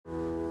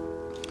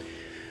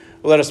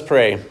Let us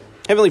pray.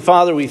 Heavenly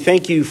Father, we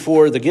thank you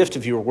for the gift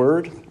of your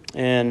word.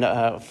 And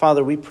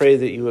Father, we pray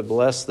that you would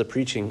bless the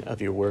preaching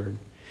of your word.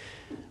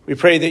 We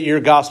pray that your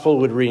gospel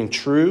would ring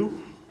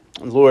true.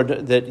 And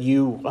Lord, that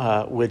you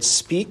would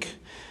speak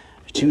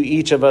to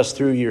each of us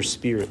through your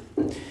Spirit.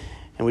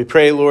 And we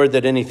pray, Lord,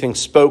 that anything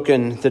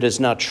spoken that is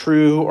not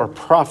true or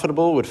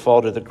profitable would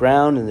fall to the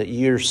ground, and that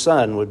your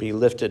Son would be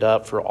lifted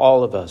up for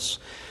all of us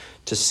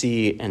to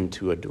see and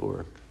to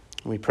adore.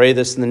 We pray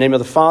this in the name of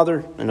the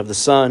Father, and of the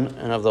Son,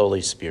 and of the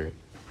Holy Spirit.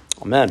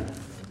 Amen. You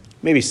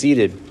may be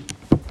seated.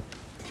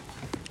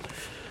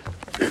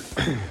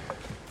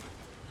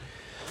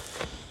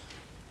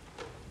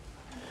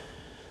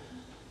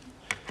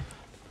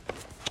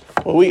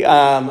 Well, we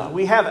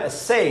have a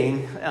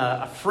saying,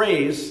 a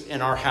phrase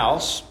in our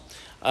house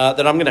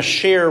that I'm going to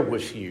share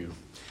with you.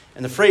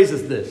 And the phrase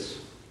is this.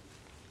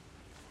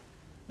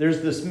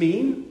 There's this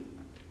meme.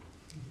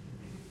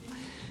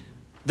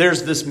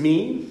 There's this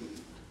meme.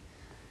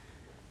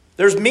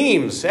 There's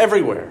memes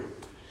everywhere.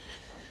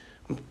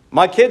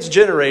 My kids'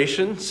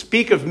 generation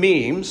speak of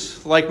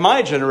memes like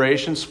my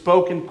generation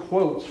spoke in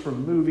quotes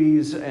from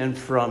movies and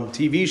from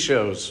TV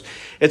shows.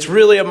 It's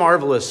really a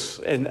marvelous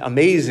and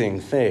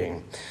amazing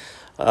thing.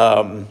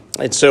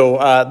 And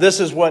so this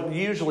is what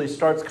usually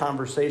starts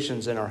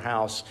conversations in our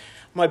house. I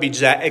might be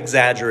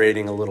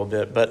exaggerating a little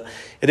bit, but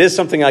it is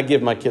something I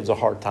give my kids a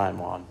hard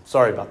time on.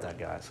 Sorry about that,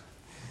 guys.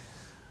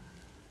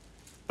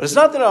 But it's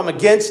not that I'm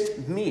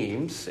against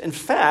memes. In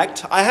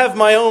fact, I have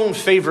my own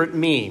favorite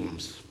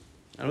memes.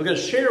 And I'm going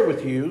to share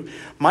with you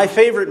my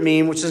favorite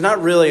meme, which is not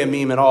really a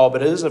meme at all,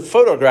 but it is a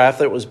photograph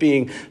that was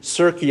being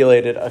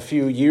circulated a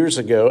few years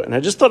ago. And I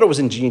just thought it was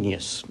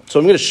ingenious.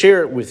 So I'm going to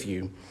share it with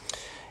you.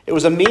 It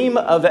was a meme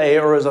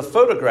was a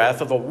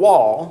photograph of a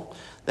wall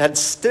that had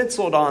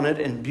stenciled on it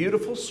in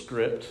beautiful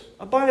script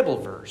a Bible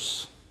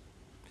verse.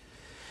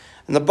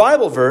 And the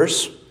Bible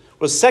verse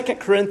was 2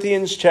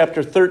 Corinthians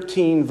chapter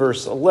 13,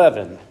 verse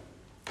 11.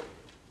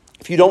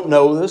 If you don't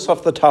know this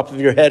off the top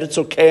of your head, it's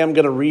okay. I'm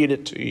going to read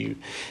it to you.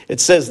 It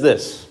says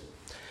this: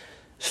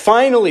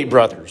 "Finally,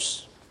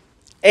 brothers,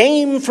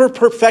 aim for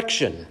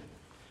perfection.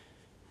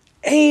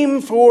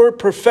 Aim for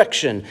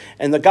perfection,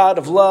 and the God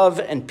of love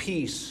and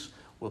peace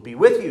will be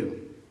with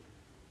you."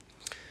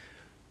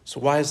 So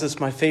why is this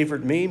my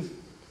favorite meme?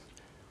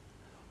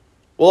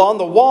 Well, on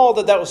the wall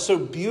that was so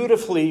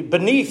beautifully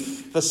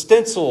beneath the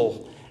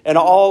stencil and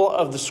all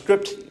of the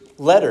script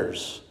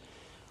letters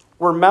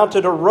were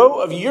mounted a row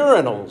of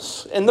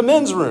urinals in the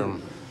men's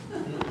room.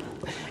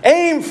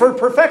 Aim for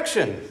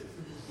perfection,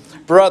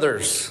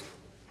 brothers.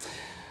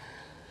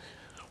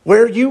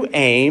 Where you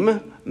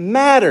aim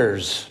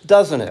matters,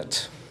 doesn't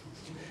it?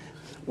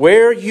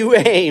 Where you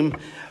aim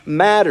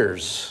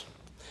matters.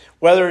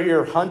 Whether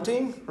you're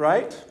hunting,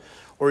 right?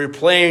 Or you're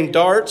playing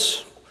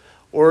darts,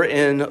 or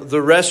in the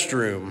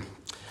restroom.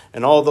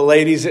 And all the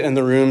ladies in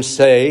the room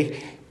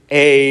say,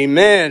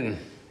 "Amen."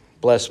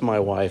 Bless my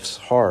wife's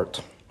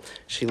heart.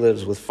 She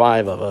lives with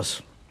 5 of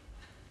us.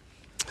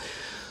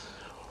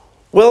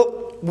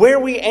 Well, where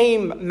we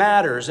aim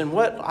matters. And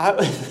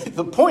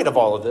the point of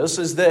all of this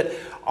is that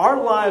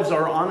our lives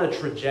are on a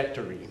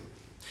trajectory.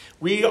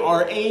 We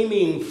are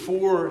aiming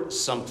for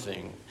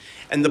something.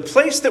 And the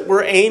place that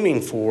we're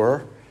aiming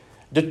for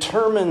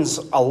determines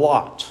a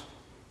lot.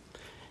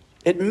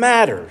 It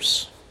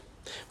matters.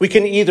 We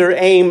can either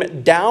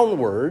aim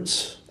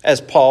downwards, as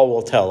Paul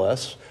will tell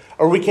us,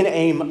 or we can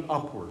aim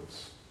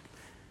upwards.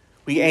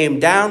 We aim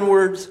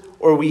downwards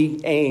or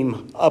we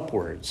aim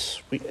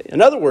upwards.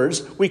 In other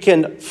words, we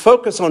can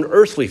focus on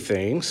earthly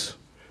things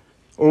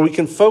or we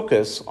can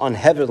focus on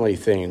heavenly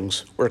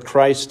things where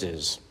Christ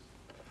is.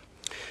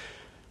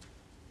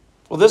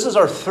 Well, this is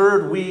our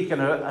 3rd week in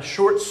a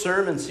short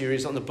sermon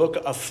series on the Book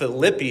of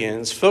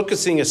Philippians,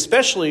 focusing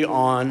especially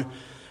on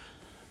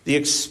the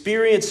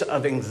experience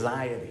of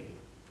anxiety.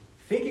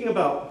 Thinking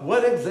about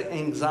what is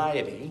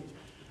anxiety,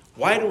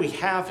 why do we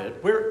have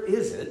it, where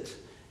is it,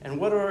 and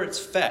what are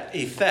its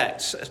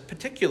effects,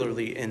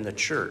 particularly in the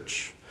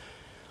church.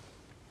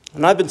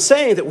 And I've been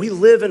saying that we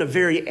live in a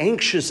very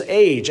anxious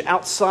age.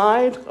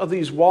 Outside of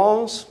these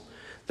walls,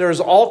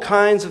 there's all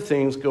kinds of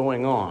things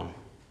going on.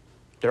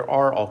 There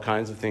are all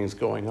kinds of things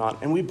going on,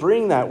 and we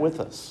bring that with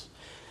us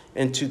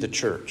into the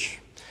church.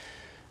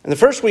 And the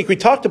first week we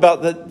talked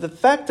about the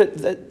fact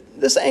that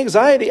this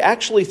anxiety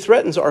actually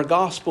threatens our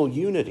gospel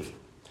unity.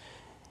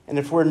 And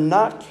if we're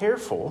not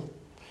careful,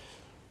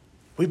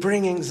 we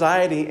bring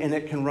anxiety and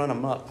it can run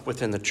amok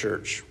within the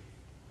church.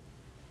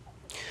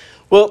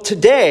 Well,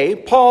 today,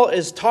 Paul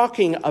is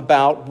talking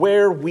about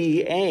where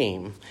we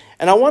aim.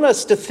 And I want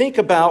us to think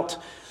about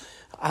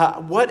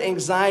how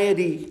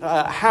anxiety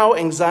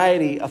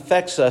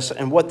affects us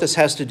and what this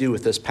has to do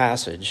with this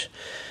passage.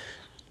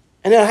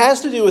 And it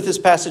has to do with this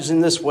passage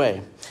in this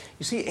way.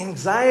 You see,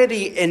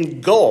 anxiety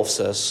engulfs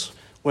us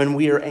when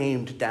we are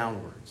aimed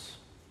downwards.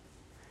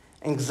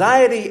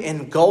 Anxiety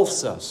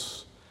engulfs us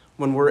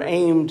when we're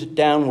aimed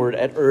downward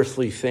at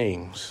earthly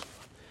things.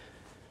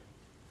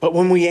 But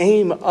when we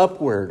aim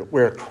upward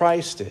where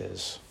Christ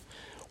is,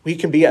 we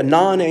can be a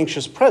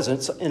non-anxious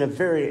presence in a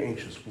very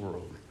anxious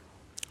world.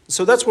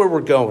 So that's where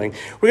we're going.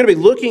 We're going to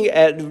be looking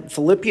at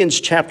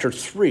Philippians chapter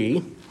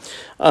 3.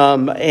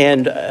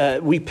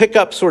 And we pick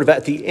up sort of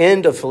at the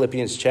end of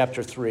Philippians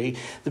chapter 3.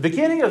 The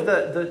beginning of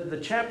the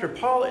chapter,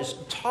 Paul is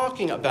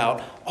talking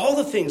about all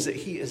the things that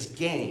he has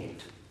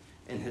gained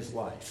in his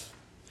life.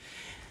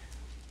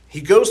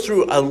 He goes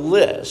through a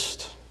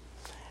list,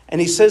 and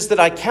he says that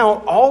I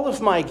count all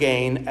of my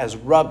gain as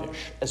rubbish,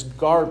 as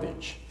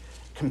garbage,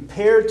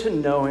 compared to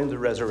knowing the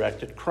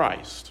resurrected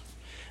Christ.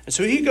 And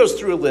so he goes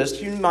through a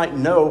list. You might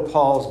know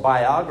Paul's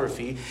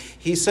biography.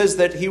 He says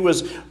that he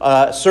was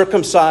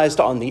circumcised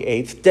on the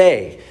 8th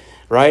day,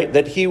 right?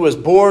 That he was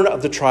born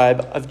of the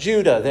tribe of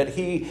Judah, that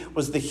he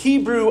was the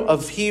Hebrew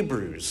of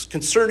Hebrews.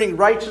 Concerning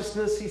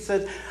righteousness, he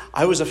said,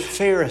 I was a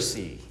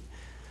Pharisee.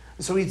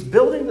 And so he's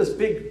building this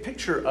big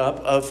picture up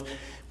of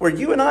where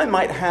you and I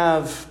might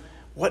have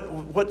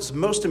what's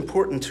most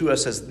important to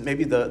us as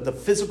maybe the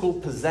physical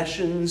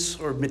possessions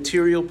or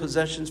material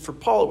possessions. For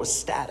Paul, it was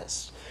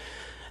status.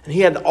 And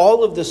he had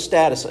all of this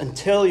status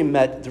until he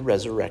met the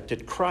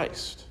resurrected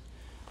Christ.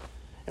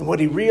 And what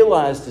he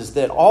realized is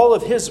that all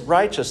of his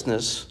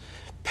righteousness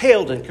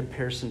paled in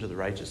comparison to the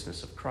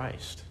righteousness of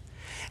Christ.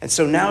 And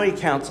so now he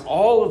counts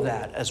all of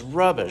that as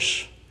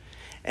rubbish.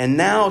 And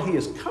now he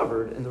is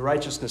covered in the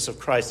righteousness of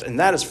Christ. And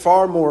that is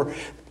far more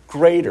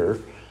greater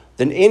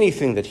than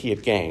anything that he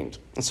had gained.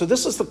 And so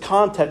this is the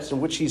context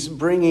in which he's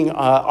bringing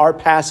our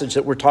passage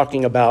that we're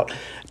talking about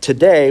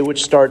today,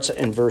 which starts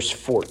in verse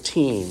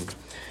 14.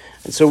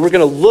 And so we're going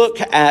to look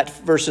at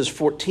verses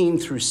 14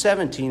 through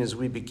 17 as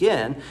we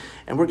begin,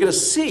 and we're going to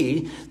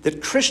see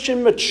that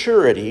Christian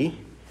maturity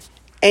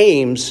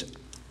aims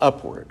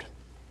upward.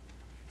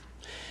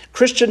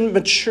 Christian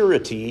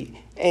maturity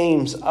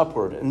aims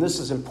upward, and this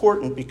is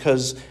important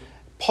because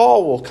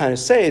Paul will kind of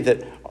say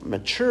that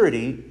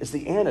maturity is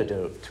the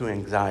antidote to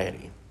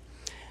anxiety.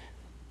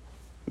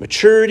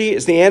 Maturity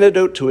is the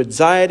antidote to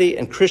anxiety,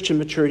 and Christian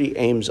maturity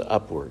aims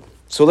upward.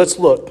 So let's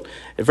look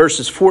at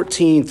verses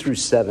 14 through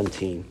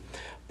 17.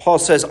 Paul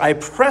says, I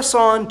press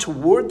on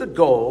toward the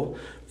goal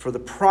for the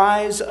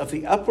prize of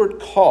the upward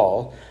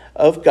call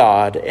of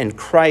God in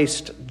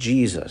Christ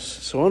Jesus.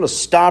 So I want to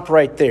stop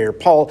right there.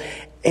 Paul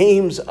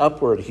aims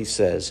upward, he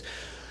says,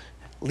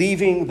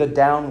 leaving the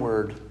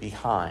downward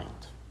behind.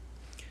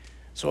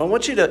 So I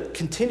want you to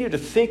continue to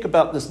think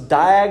about this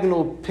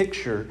diagonal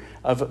picture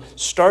of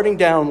starting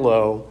down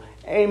low,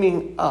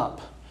 aiming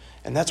up.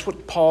 And that's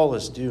what Paul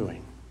is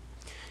doing.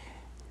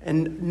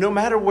 And no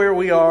matter where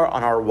we are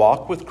on our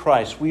walk with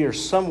Christ, we are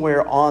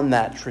somewhere on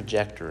that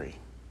trajectory.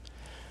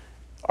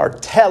 Our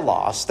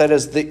telos, that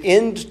is the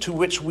end to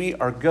which we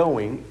are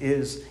going,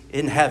 is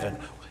in heaven.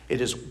 It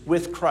is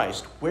with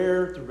Christ,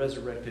 where the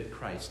resurrected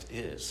Christ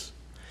is.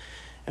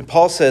 And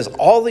Paul says,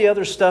 all the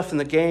other stuff in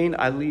the gain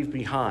I leave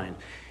behind.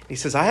 He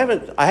says, I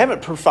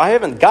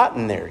haven't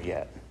gotten there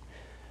yet,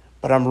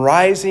 but I'm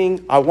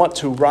rising. I want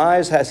to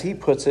rise, as he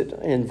puts it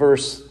in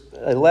verse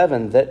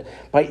 11, that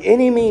by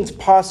any means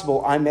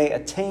possible I may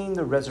attain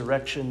the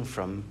resurrection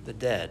from the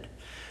dead.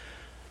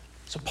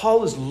 So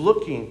Paul is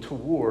looking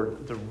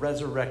toward the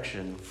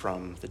resurrection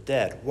from the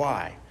dead.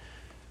 Why?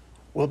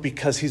 Well,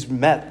 because he's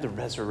met the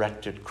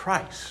resurrected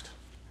Christ.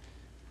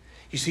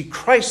 You see,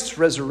 Christ's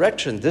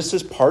resurrection, this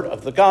is part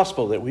of the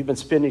gospel that we've been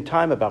spending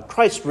time about.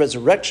 Christ's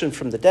resurrection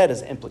from the dead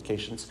has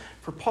implications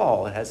for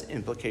Paul. It has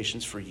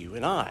implications for you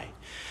and I.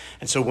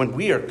 And so when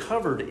we are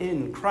covered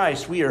in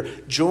Christ, we are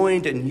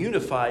joined and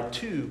unified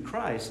to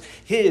Christ.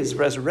 His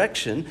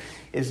resurrection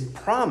is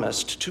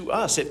promised to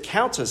us. It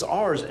counts as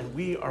ours, and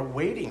we are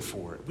waiting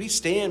for it. We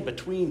stand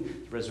between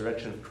the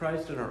resurrection of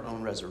Christ and our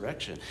own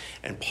resurrection.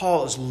 And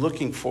Paul is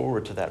looking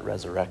forward to that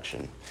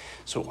resurrection.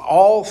 So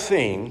all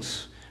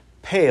things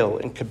pale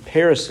in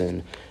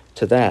comparison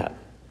to that.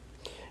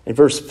 In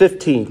verse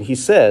 15, he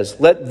says,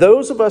 let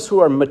those of us who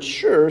are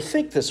mature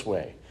think this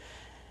way.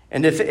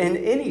 And if in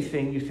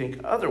anything you think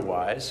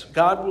otherwise,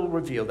 God will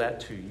reveal that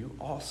to you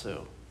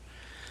also.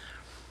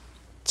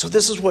 So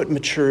this is what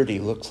maturity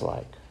looks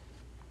like.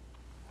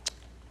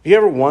 Have you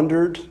ever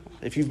wondered,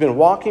 if you've been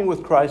walking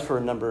with Christ for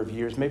a number of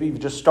years, maybe you've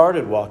just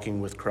started walking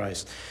with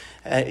Christ,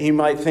 you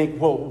might think,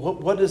 well,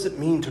 what does it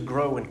mean to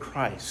grow in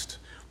Christ?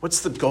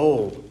 What's the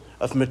goal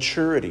of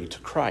maturity to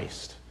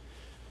Christ?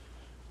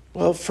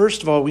 Well,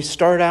 first of all, we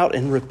start out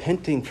in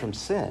repenting from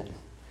sin.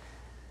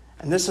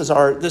 And this is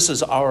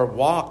our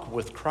walk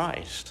with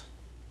Christ.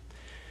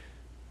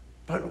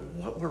 But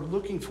what we're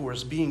looking for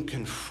is being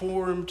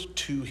conformed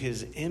to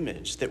his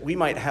image, that we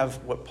might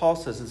have what Paul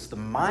says is the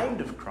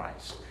mind of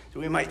Christ, that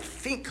we might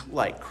think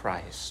like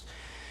Christ.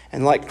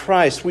 And like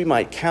Christ, we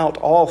might count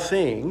all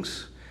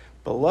things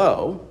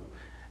below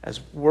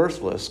as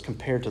worthless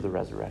compared to the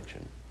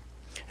resurrection.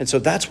 And so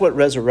that's what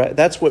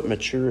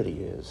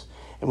maturity is.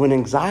 And when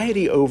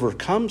anxiety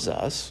overcomes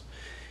us,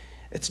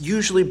 it's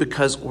usually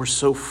because we're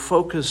so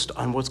focused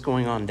on what's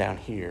going on down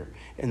here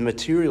in the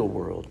material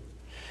world.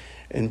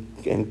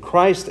 And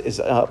Christ is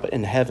up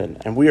in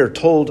heaven, and we are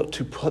told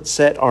to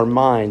set our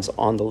minds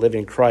on the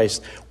living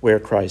Christ where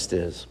Christ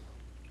is.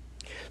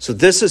 So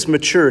this is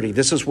maturity.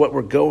 This is what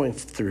we're going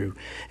through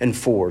and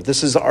for.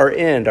 This is our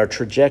end, our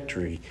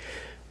trajectory.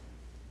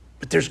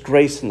 But there's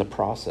grace in the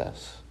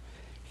process.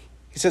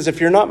 He says, if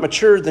you're not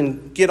mature,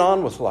 then get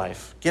on with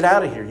life. Get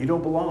out of here. You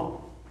don't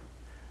belong.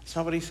 That's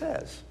not what he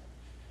says.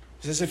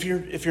 He says, if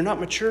you're not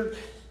mature,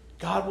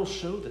 God will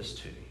show this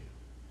to you.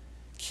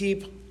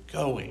 Keep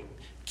going.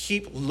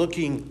 Keep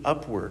looking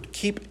upward.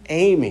 Keep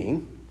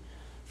aiming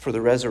for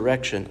the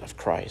resurrection of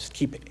Christ.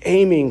 Keep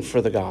aiming for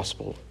the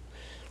gospel.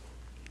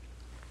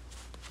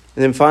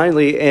 And then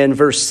finally, in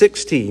verse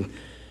 16,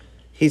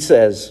 he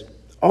says,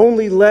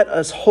 only let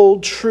us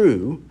hold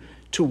true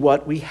to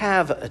what we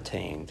have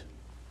attained.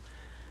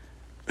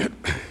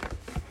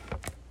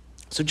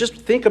 So just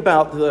think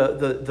about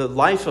the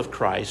life of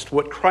Christ,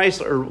 what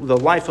Christ, or the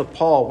life of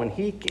Paul, when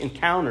he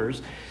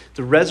encounters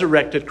the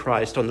resurrected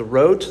Christ on the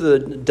road to the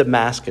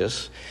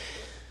Damascus.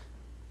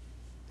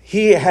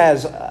 He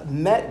has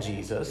met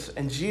Jesus,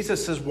 and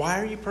Jesus says, why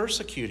are you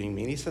persecuting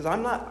me? And he says,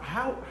 I'm not,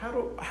 how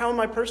am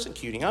I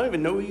persecuting? I don't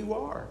even know who you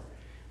are.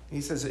 And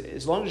he says,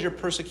 as long as you're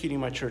persecuting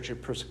my church, you're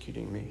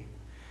persecuting me.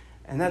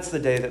 And that's the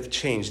day that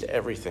changed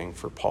everything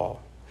for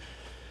Paul.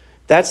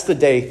 That's the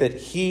day that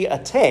he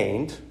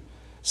attained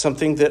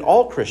something that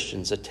all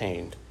Christians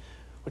attained,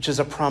 which is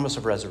a promise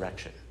of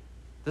resurrection.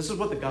 This is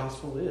what the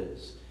gospel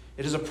is.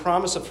 It is a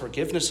promise of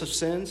forgiveness of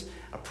sins,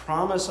 a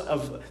promise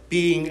of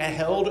being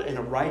held in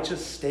a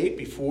righteous state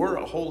before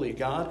a holy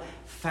God,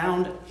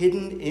 found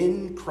hidden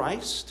in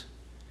Christ,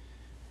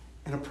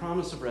 and a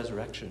promise of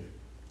resurrection.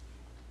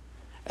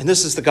 And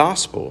this is the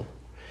gospel.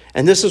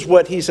 And this is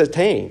what he's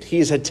attained.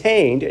 He's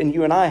attained, and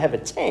you and I have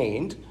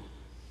attained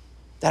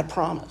that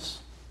promise.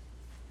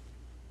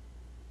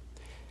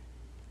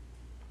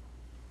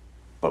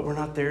 But we're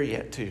not there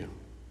yet, too.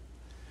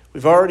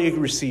 We've already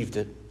received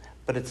it,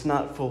 but it's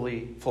not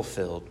fully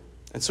fulfilled.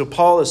 And so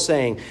Paul is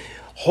saying,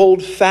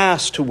 hold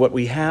fast to what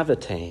we have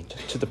attained,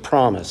 to the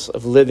promise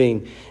of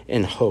living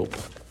in hope.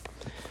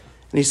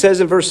 And he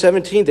says in verse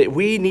 17 that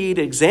we need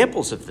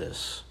examples of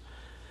this.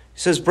 He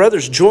says,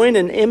 brothers, join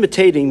in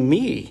imitating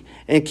me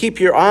and keep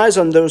your eyes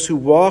on those who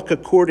walk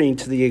according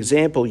to the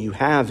example you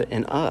have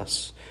in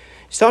us.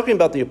 He's talking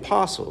about the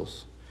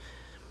apostles.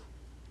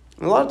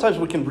 And a lot of times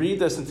we can read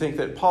this and think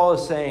that Paul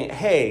is saying,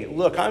 hey,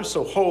 look, I'm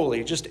so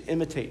holy, just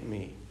imitate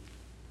me.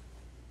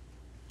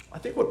 I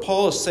think what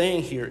Paul is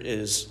saying here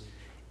is,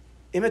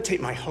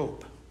 imitate my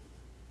hope.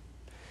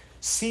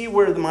 See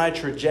where my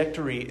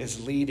trajectory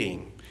is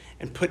leading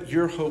and put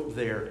your hope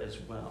there as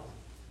well.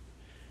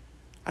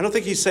 I don't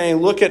think he's saying,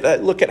 look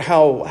at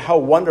how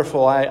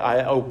wonderful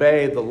I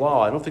obey the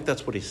law. I don't think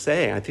that's what he's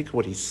saying. I think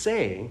what he's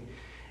saying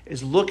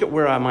is look at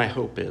where my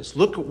hope is.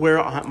 Look at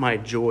where my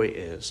joy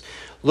is.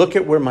 Look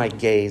at where my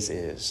gaze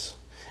is.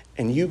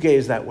 And you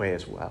gaze that way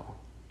as well.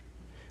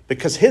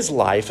 Because his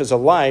life is a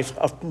life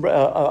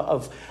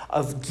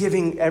of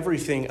giving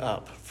everything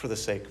up for the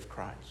sake of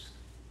Christ.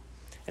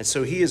 And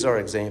so he is our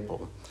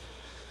example.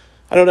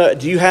 I don't know,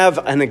 do you have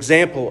an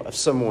example of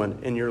someone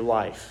in your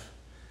life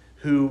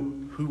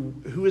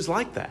who is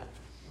like that?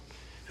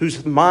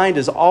 Whose mind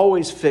is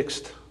always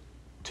fixed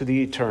to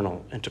the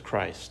eternal and to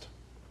Christ?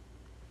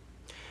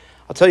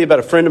 I'll tell you about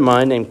a friend of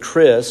mine named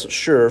Chris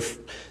Scherf.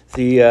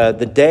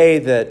 The day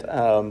that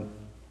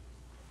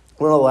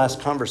one of the last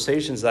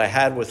conversations that I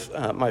had with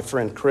my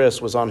friend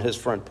Chris was on his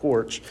front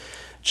porch,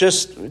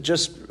 just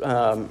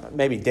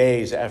maybe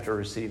days after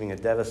receiving a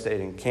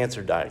devastating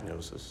cancer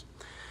diagnosis.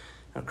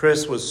 Now,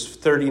 Chris was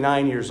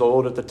 39 years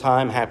old at the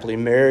time, happily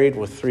married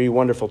with 3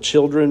 wonderful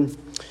children.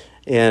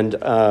 And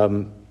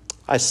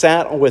I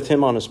sat with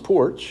him on his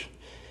porch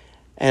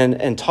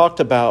and talked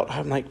about,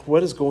 I'm like,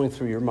 what is going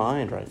through your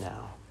mind right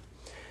now?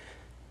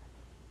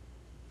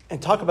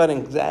 And talk about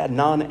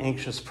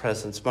non-anxious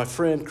presence. My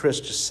friend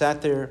Chris just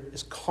sat there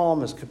as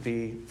calm as could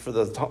be for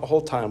the whole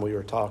time we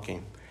were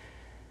talking.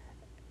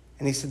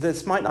 And he said,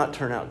 this might not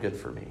turn out good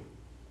for me.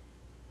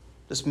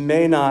 This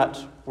may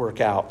not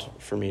work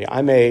out for me.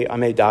 I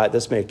may die.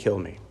 This may kill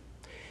me.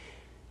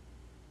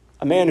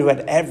 A man who had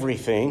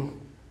everything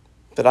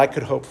that I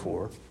could hope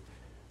for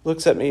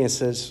looks at me and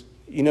says,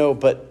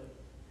 but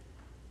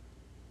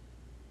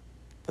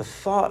the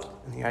thought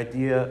and the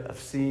idea of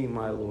seeing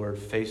my Lord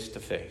face to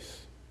face,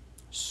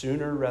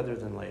 sooner rather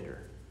than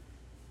later,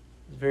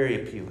 is very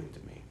appealing to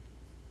me.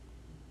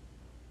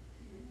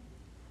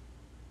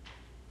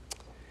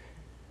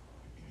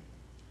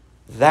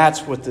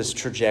 That's what this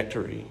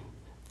trajectory,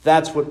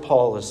 that's what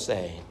Paul is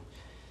saying.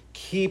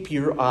 Keep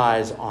your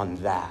eyes on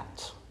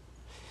that.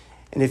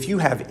 And if you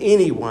have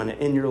anyone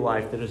in your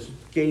life that his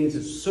gaze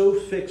is so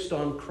fixed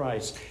on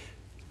Christ,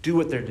 do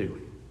what they're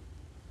doing.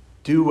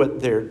 Do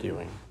what they're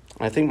doing.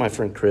 I think my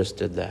friend Chris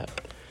did that.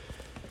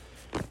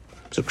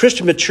 So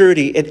Christian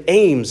maturity, it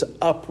aims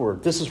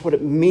upward. This is what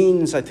it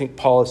means, I think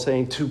Paul is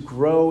saying, to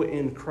grow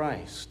in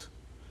Christ.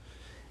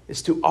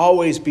 Is to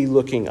always be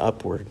looking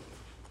upward.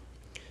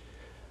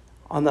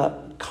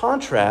 To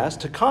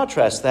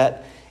contrast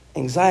that,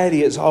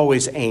 anxiety is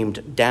always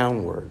aimed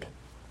downward.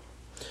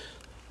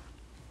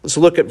 Let's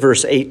look at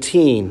verse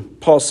 18.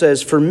 Paul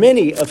says, for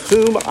many of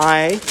whom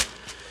I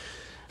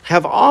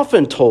have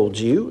often told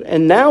you,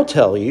 and now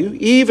tell you,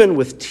 even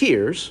with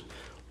tears,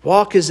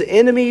 walk as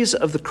enemies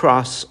of the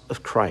cross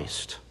of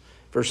Christ.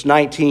 Verse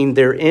 19,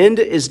 their end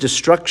is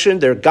destruction,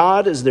 their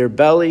God is their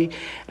belly,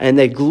 and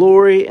they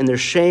glory in their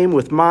shame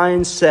with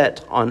minds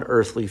set on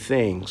earthly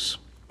things.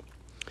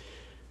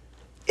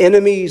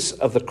 Enemies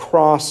of the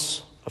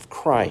cross of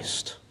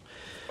Christ.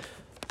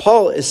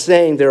 Paul is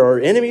saying there are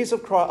enemies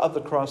of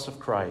the cross of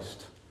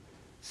Christ.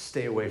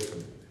 Stay away from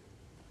them.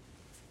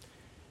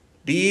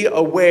 Be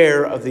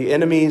aware of the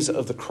enemies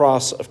of the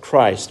cross of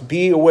Christ.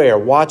 Be aware.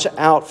 Watch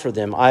out for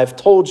them. I have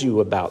told you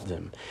about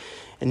them.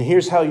 And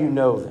here's how you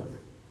know them.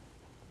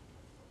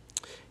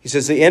 He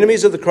says the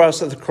enemies of the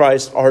cross of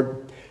Christ are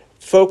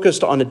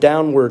focused on a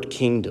downward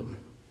kingdom.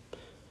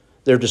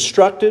 They're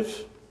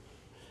destructive,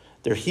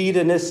 they're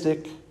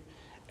hedonistic,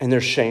 and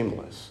they're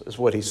shameless, is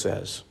what he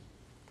says.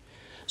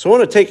 So I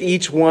want to take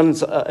each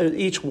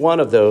one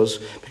of those,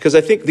 because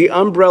I think the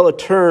umbrella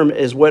term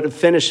is what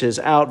finishes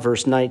out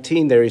verse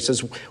 19 there. He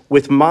says,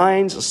 with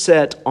minds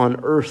set on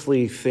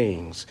earthly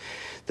things.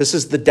 This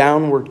is the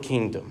downward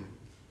kingdom.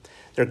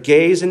 Their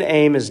gaze and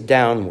aim is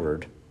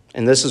downward,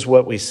 and this is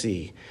what we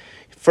see.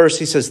 First,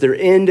 he says, their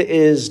end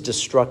is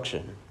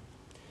destruction.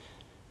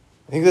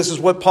 I think this is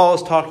what Paul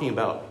is talking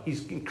about.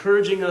 He's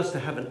encouraging us to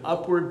have an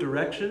upward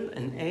direction,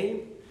 an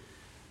aim.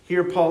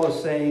 Here Paul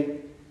is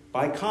saying,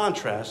 by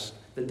contrast,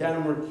 the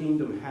downward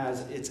kingdom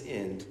has its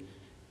end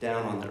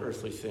down on the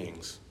earthly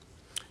things.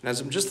 And as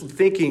I'm just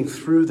thinking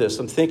through this,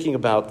 I'm thinking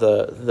about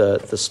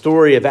the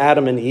story of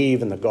Adam and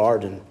Eve in the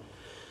garden,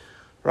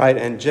 right?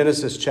 And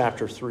Genesis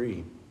chapter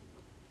 3.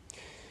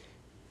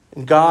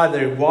 And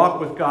they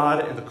walk with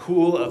God in the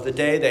cool of the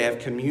day. They have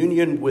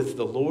communion with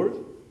the Lord.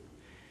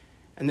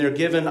 And they're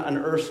given an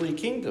earthly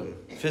kingdom,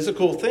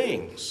 physical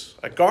things,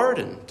 a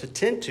garden to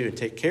tend to and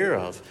take care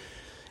of.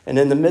 And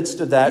in the midst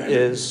of that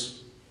is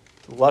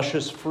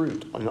luscious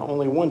fruit, and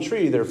only one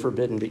tree they're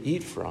forbidden to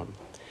eat from.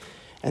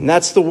 And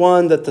that's the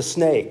one that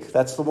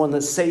that's the one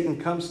that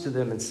Satan comes to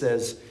them and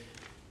says,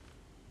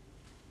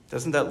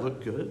 doesn't that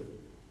look good?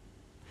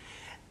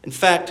 In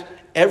fact,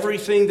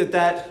 everything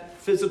that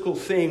physical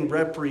thing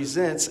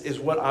represents is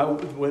what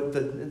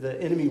the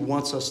enemy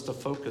wants us to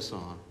focus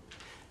on,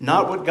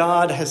 not what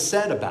God has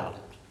said about it.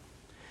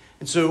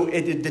 And so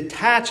it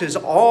detaches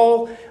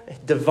all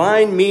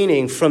divine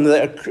meaning from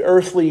the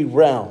earthly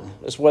realm,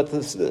 is what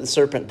the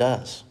serpent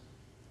does.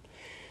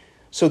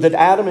 So that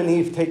Adam and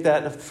Eve take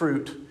that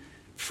fruit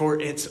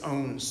for its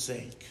own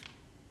sake.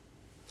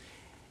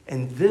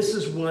 And this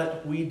is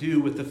what we do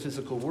with the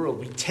physical world.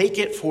 We take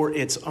it for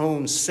its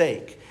own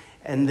sake.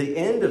 And the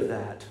end of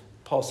that,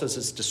 Paul says,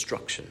 is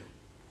destruction.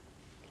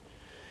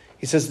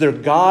 He says their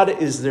God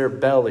is their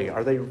belly.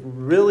 Are they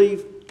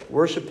really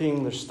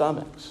worshiping their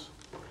stomachs?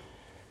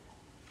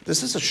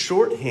 This is a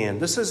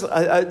shorthand. This is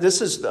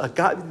a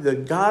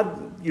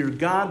God. Your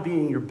God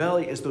being your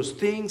belly is those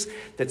things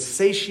that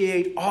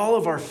satiate all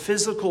of our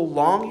physical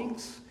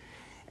longings,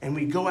 and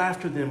we go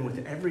after them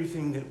with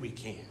everything that we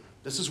can.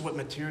 This is what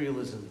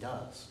materialism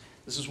does.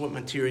 This is what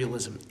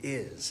materialism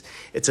is.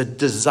 It's a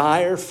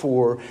desire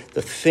for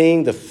the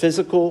thing, the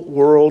physical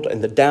world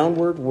and the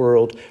downward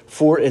world,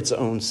 for its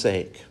own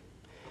sake.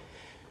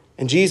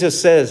 And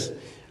Jesus says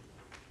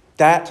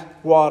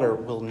that water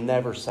will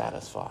never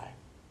satisfy.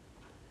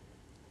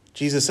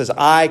 Jesus says,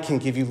 I can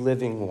give you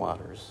living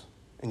waters,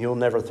 and you'll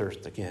never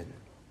thirst again.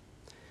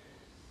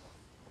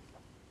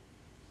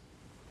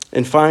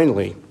 And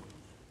finally,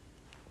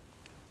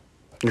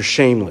 you're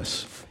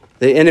shameless.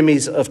 The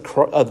enemies of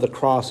the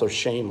cross are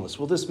shameless.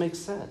 Well, this makes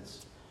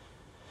sense.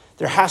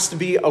 There has to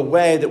be a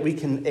way that we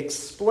can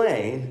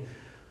explain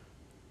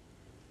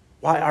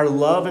why our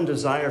love and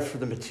desire for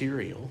the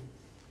material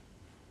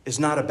is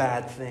not a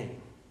bad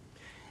thing.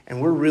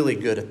 And we're really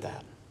good at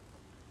that.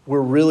 We're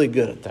really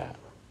good at that.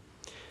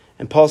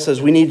 And Paul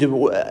says we need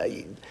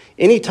to,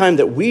 anytime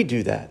that we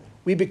do that,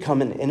 we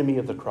become an enemy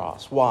of the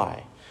cross.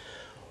 Why?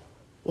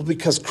 Well,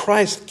 because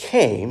Christ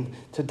came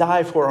to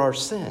die for our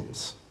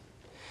sins.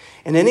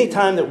 And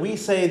anytime that we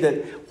say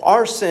that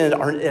our sin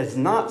is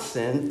not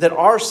sin, that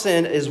our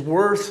sin is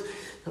worth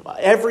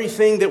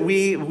everything that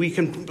we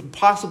can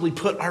possibly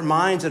put our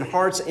minds and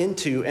hearts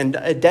into and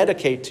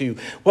dedicate to,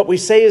 what we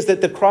say is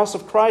that the cross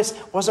of Christ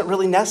wasn't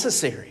really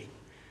necessary.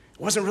 It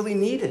wasn't really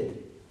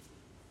needed.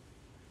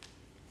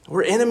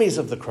 We're enemies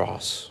of the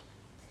cross.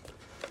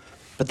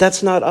 But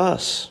that's not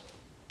us.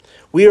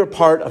 We are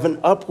part of an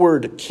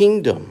upward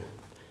kingdom.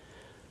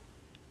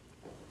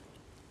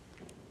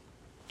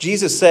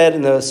 Jesus said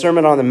in the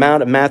Sermon on the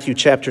Mount of Matthew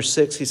chapter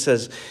 6, he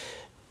says,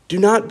 do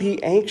not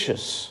be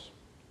anxious,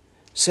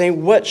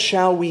 saying, what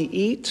shall we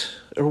eat?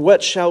 Or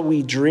what shall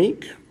we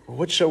drink? Or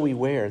what shall we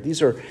wear?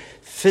 These are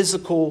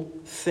physical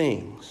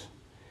things.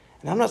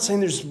 And I'm not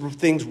saying there's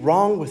things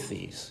wrong with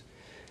these.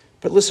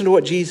 But listen to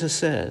what Jesus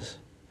says.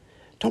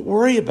 Don't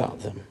worry about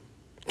them.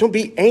 Don't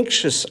be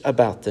anxious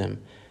about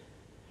them.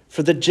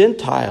 For the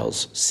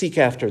Gentiles seek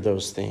after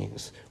those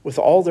things with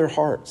all their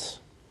hearts.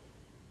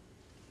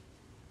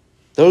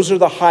 Those are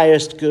the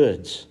highest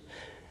goods.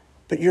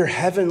 But your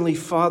heavenly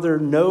Father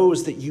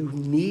knows that you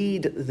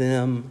need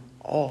them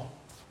all.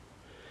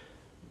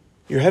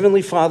 Your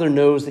heavenly Father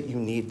knows that you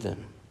need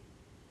them.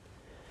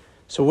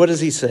 So what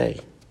does he say?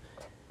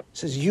 He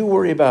says,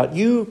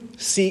 you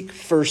seek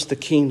first the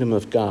kingdom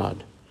of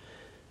God,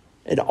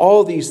 and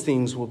all these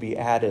things will be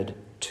added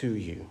to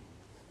you.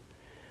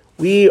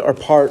 We are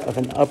part of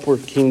an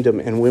upward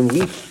kingdom, and when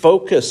we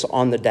focus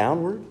on the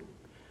downward,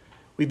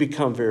 we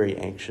become very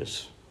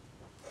anxious.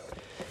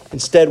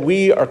 Instead,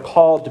 we are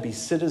called to be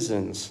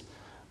citizens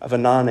of a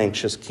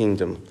non-anxious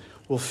kingdom.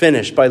 We'll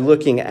finish by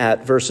looking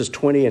at verses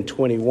 20 and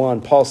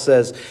 21. Paul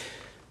says,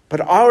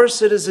 "But our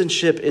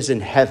citizenship is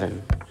in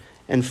heaven,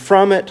 and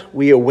from it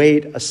we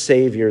await a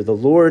Savior, the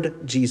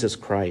Lord Jesus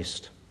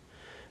Christ,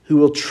 who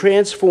will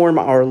transform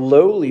our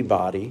lowly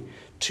body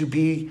to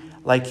be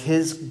like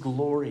his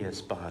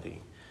glorious body."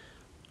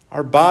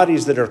 Our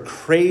bodies that are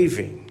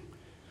craving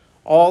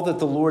all that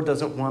the Lord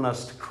doesn't want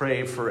us to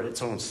crave for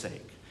its own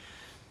sake.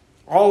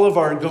 All of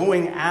our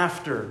going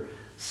after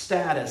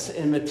status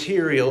and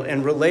material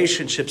and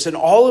relationships and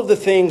all of the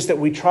things that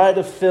we try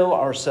to fill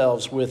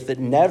ourselves with that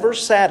never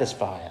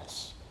satisfy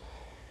us.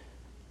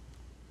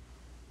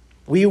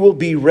 We will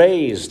be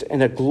raised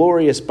in a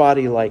glorious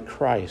body like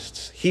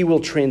Christ's. He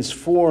will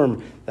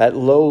transform that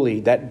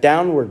lowly, that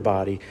downward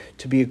body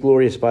to be a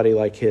glorious body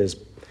like his.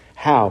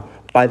 How?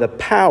 By the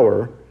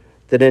power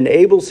that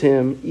enables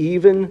him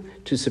even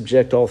to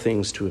subject all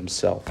things to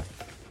himself.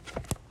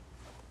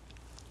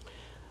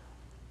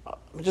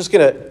 I'm just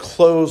going to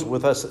close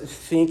with us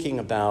thinking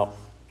about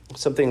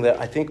something that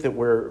I think that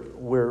we're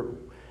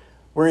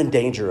in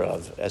danger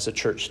of as a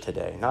church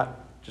today. Not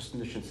just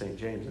Mission St.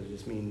 James, I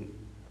just mean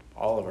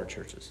all of our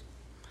churches.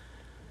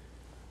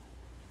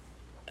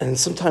 And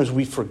sometimes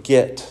we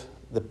forget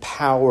the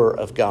power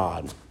of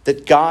God,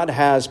 that God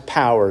has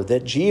power,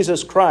 that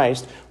Jesus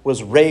Christ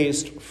was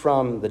raised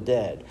from the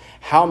dead.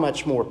 How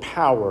much more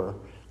power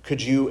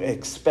could you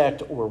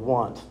expect or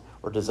want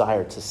or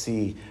desire to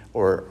see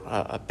or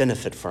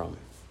benefit from?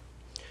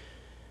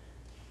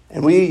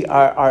 And we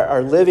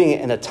are living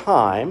in a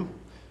time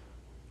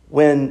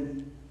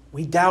when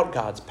we doubt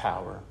God's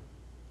power.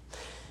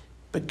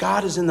 But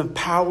God is in the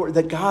power,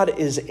 that God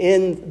is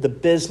in the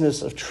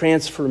business of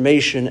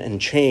transformation and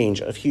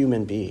change of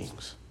human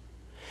beings.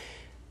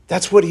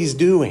 That's what he's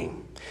doing.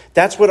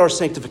 That's what our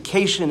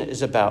sanctification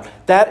is about.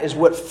 That is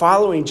what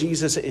following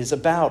Jesus is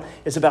about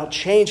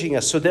changing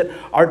us so that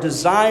our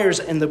desires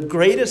and the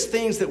greatest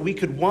things that we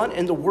could want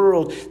in the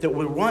world that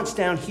were once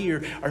down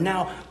here are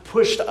now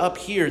pushed up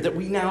here, that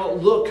we now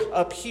look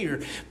up here.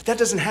 But that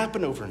doesn't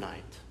happen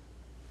overnight.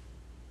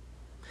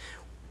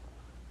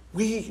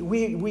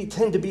 We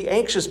tend to be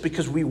anxious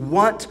because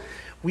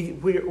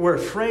we're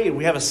afraid.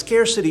 We have a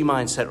scarcity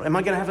mindset. Am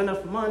I going to have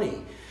enough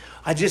money?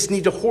 I just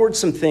need to hoard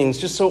some things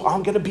just so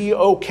I'm going to be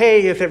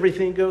okay if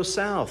everything goes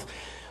south.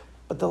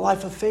 But the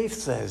life of faith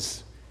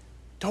says,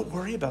 don't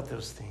worry about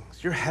those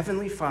things. Your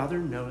heavenly Father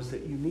knows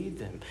that you need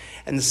them.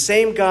 And the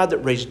same God that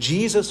raised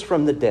Jesus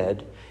from the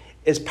dead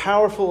is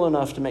powerful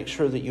enough to make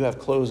sure that you have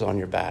clothes on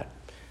your back,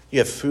 you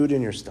have food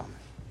in your stomach,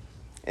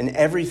 and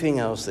everything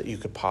else that you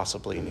could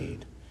possibly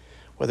need.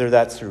 Whether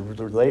that's through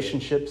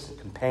relationships and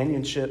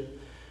companionship,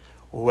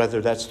 or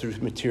whether that's through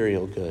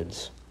material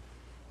goods.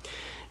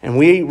 And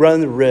we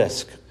run the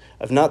risk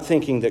of not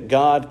thinking that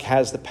God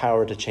has the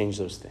power to change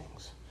those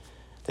things.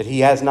 That he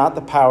has not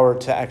the power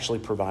to actually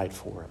provide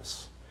for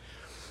us.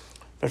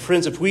 But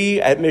friends, if we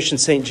at Mission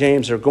St.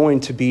 James are going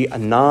to be a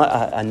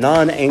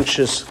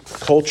non-anxious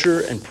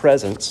culture and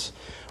presence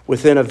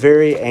within a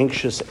very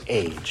anxious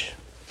age,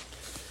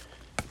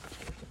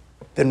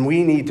 then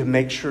we need to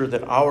make sure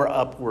that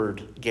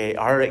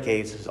our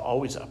gaze is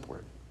always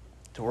upward.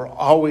 That we're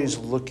always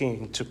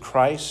looking to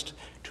Christ,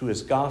 to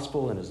his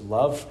gospel and his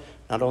love,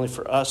 not only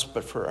for us,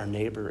 but for our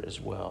neighbor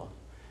as well.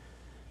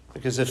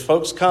 Because if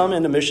folks come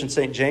into Mission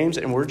St. James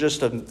and we're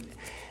just an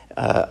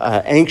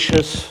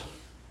anxious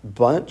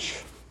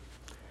bunch,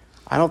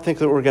 I don't think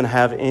that we're going to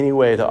have any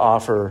way to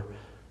offer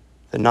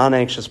the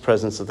non-anxious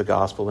presence of the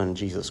gospel and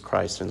Jesus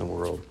Christ in the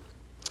world.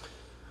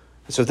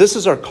 And so this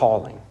is our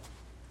calling.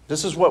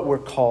 This is what we're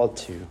called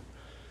to.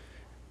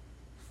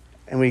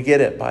 And we get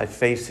it by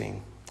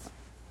facing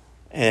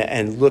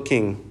and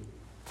looking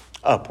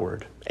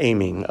upward,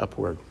 aiming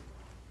upward.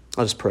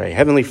 Let's pray.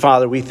 Heavenly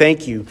Father, we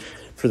thank you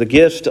for the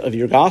gift of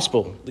your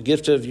gospel, the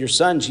gift of your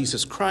Son,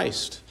 Jesus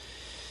Christ.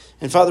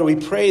 And Father, we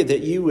pray that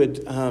you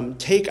would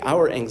take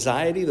our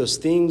anxiety, those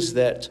things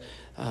that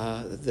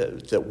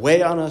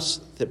weigh on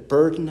us, that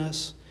burden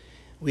us.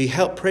 We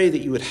pray that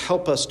you would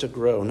help us to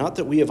grow, not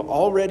that we have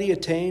already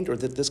attained or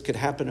that this could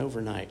happen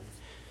overnight,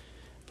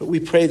 but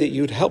we pray that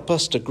you would help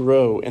us to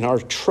grow in our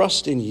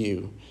trust in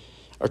you,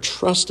 our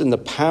trust in the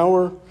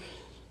power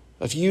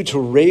of you to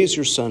raise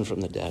your Son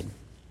from the dead.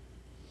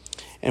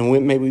 And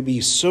may we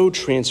be so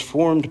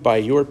transformed by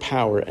your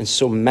power and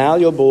so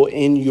malleable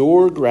in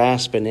your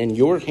grasp and in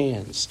your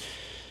hands,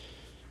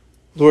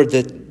 Lord,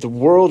 that the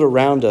world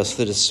around us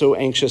that is so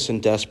anxious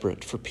and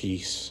desperate for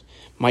peace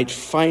might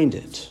find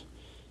it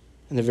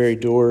in the very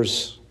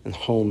doors and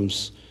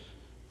homes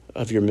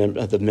of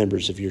the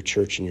members of your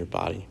church and your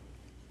body.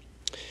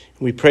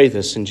 We pray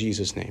this in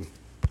Jesus' name.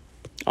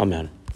 Amen.